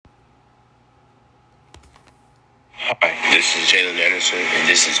Hi, this is Jalen Anderson, and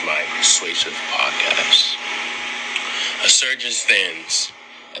this is my Persuasive Podcast. A surgeon stands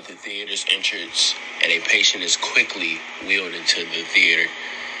at the theater's entrance, and a patient is quickly wheeled into the theater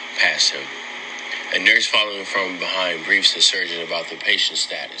past him. A nurse following from behind briefs the surgeon about the patient's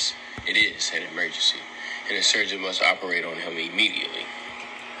status. It is an emergency, and the surgeon must operate on him immediately.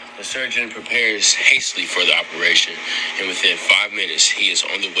 The surgeon prepares hastily for the operation, and within 5 minutes, he is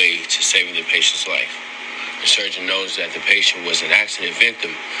on the way to saving the patient's life. The surgeon knows that the patient was an accident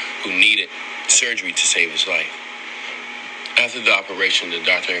victim who needed surgery to save his life. After the operation, the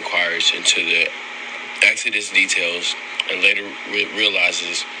doctor inquires into the accident's details and later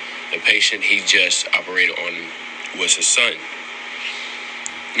realizes the patient he just operated on was his son.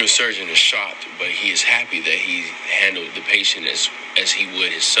 The surgeon is shocked, but he is happy that he handled the patient as he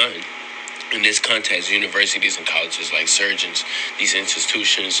would his son. In this context, universities and colleges, like surgeons, these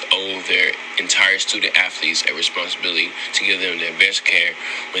institutions owe their entire student athletes a responsibility to give them their best care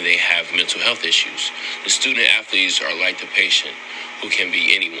when they have mental health issues. The student athletes are like the patient, who can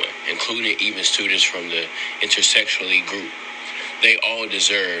be anyone, including even students from the intersectionality group. They all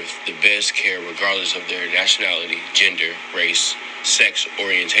deserve the best care regardless of their nationality, gender, race, sex,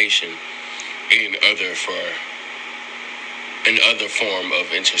 orientation, and other form of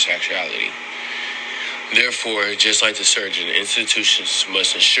intersectionality. Therefore, just like the surgeon, institutions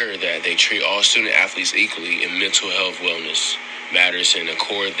must ensure that they treat all student athletes equally in mental health wellness matters and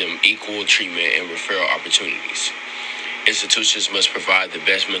accord them equal treatment and referral opportunities. Institutions must provide the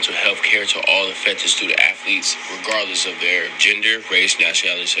best mental health care to all affected student athletes, regardless of their gender, race,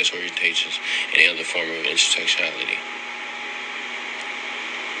 nationality, sexual orientations, and any other form of intersectionality.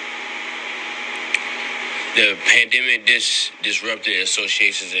 The pandemic disrupted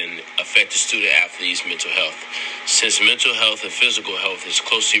associations and affected student athletes' mental health. Since mental health and physical health is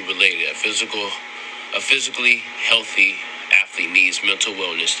closely related, a physically healthy athlete needs mental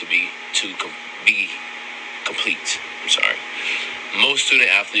wellness to be complete. Most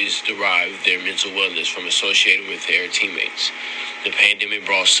student athletes derive their mental wellness from associating with their teammates. The pandemic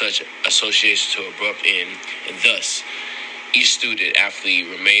brought such associations to an abrupt end, and thus each student athlete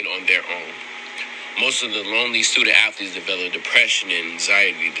remained on their own. Most of the lonely student athletes develop depression and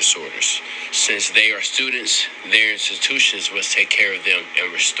anxiety disorders. Since they are students, their institutions must take care of them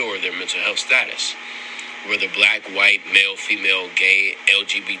and restore their mental health status. Whether black, white, male, female, gay,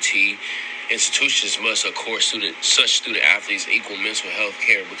 LGBT, institutions must accord such student athletes equal mental health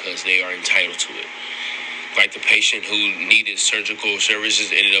care because they are entitled to it. Like the patient who needed surgical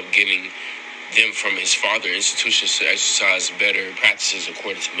services ended up getting them from his father, institutions to exercise better practices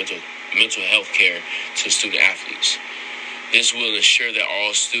according to mental health care to student athletes. This will ensure that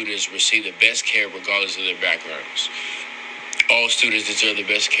all students receive the best care regardless of their backgrounds. All students deserve the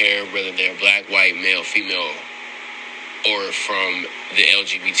best care whether they're black, white, male, female, or from the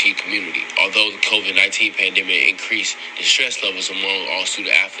LGBT community. Although the COVID-19 pandemic increased the stress levels among all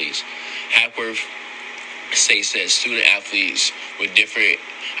student athletes, Hackworth states that student athletes with different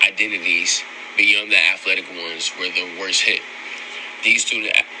identities beyond the athletic ones were the worst hit. These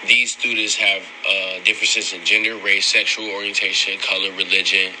students have differences in gender, race, sexual orientation, color,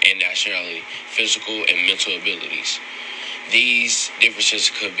 religion, and nationality, physical and mental abilities. These differences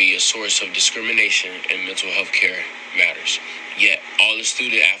could be a source of discrimination in mental health care matters. Yet, all the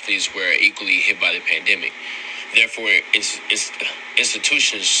student athletes were equally hit by the pandemic. Therefore,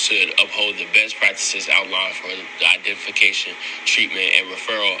 institutions should uphold the best practices outlined for the identification, treatment, and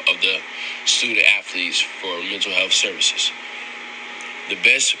referral of the student athletes for mental health services. The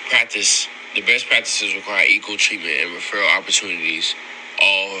best practices require equal treatment and referral opportunities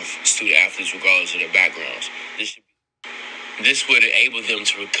all of student athletes regardless of their backgrounds. This would enable them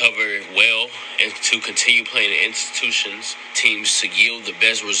to recover well and to continue playing in institutions' teams to yield the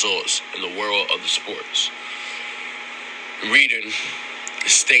best results in the world of the sports. Reader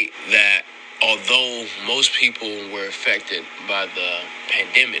state that although most people were affected by the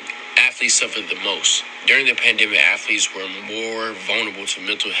pandemic, athletes suffered the most. During the pandemic, athletes were more vulnerable to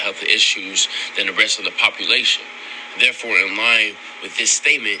mental health issues than the rest of the population. Therefore, in line with this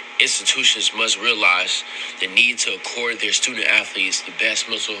statement, institutions must realize the need to accord their student athletes the best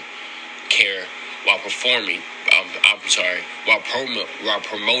mental care while promoting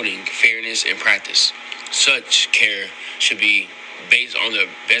fairness in practice. Such care should be based on the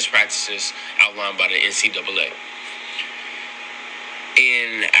best practices outlined by the NCAA.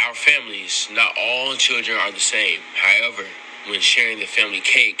 In our families, not all children are the same. However, when sharing the family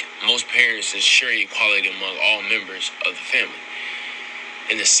cake, most parents ensure equality among all members of the family.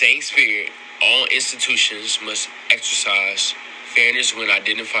 In the same spirit, all institutions must exercise fairness when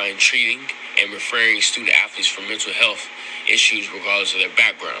identifying, treating, and referring student athletes for mental health issues regardless of their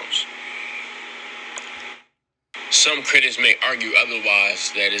backgrounds. Some critics may argue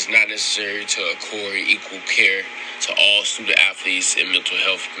otherwise, that it's not necessary to accord equal care to all student athletes in mental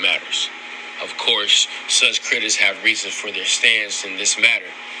health matters. Of course, such critics have reasons for their stance in this matter.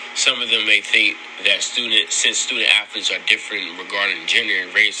 Some of them may think that since student athletes are different regarding gender,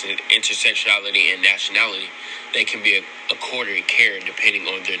 race, intersectionality, and nationality, they can be accorded care depending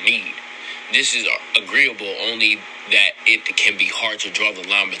on their need. This is agreeable, only that it can be hard to draw the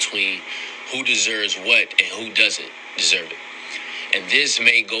line between who deserves what and who doesn't deserve it. And this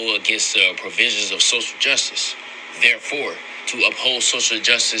may go against the provisions of social justice. Therefore, to uphold social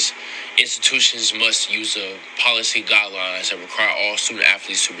justice, institutions must use the policy guidelines that require all student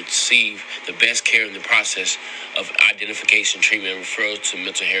athletes to receive the best care in the process of identification, treatment, and referral to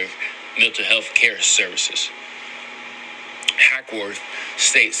mental health care services. Hackworth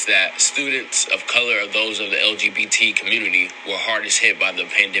states that students of color or those of the LGBT community were hardest hit by the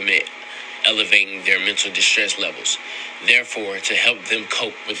pandemic, elevating their mental distress levels. Therefore, to help them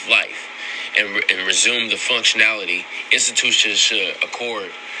cope with life and resume the functionality, institutions should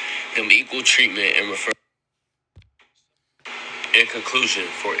accord them equal treatment and refer. In conclusion,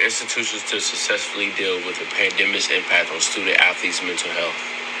 for institutions to successfully deal with the pandemic's impact on student athletes' mental health,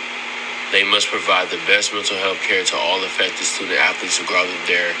 they must provide the best mental health care to all affected student athletes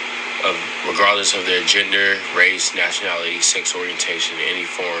regardless of their gender, race, nationality, sex orientation, and any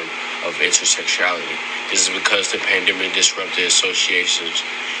form of intersectionality. This is because the pandemic disrupted associations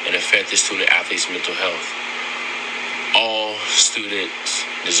and affected student athletes' mental health. All students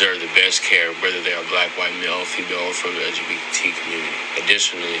deserve the best care, whether they are black, white, male, female, or from the LGBT community.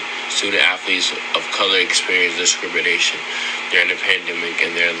 Additionally, student athletes of color experience discrimination during the pandemic,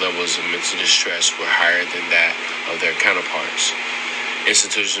 and their levels of mental distress were higher than that of their counterparts.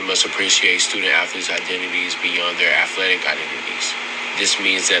 Institutions must appreciate student athletes' identities beyond their athletic identities. This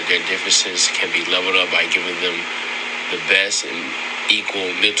means that their differences can be leveled up by giving them the best and equal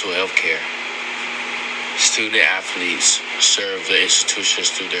mental health care. Student athletes serve the institutions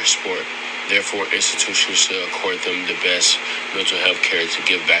through their sport. Therefore, institutions should accord them the best mental health care to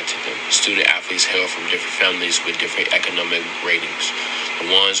give back to them. Student athletes hail from different families with different economic ratings.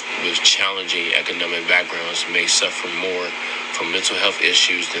 The ones with challenging economic backgrounds may suffer more from mental health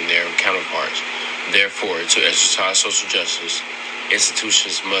issues than their counterparts. Therefore, to exercise social justice,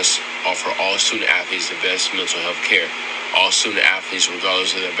 institutions must offer all student athletes the best mental health care. All student athletes,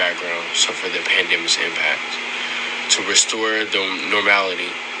 regardless of their background, suffer the pandemic's impact. To restore the normality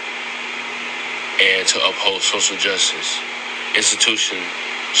and to uphold social justice, institutions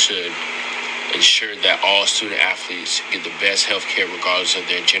should ensure that all student athletes get the best health care regardless of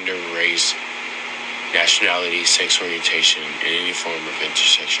their gender, race, nationality, sex orientation, and any form of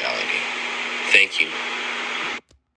intersectionality. Thank you.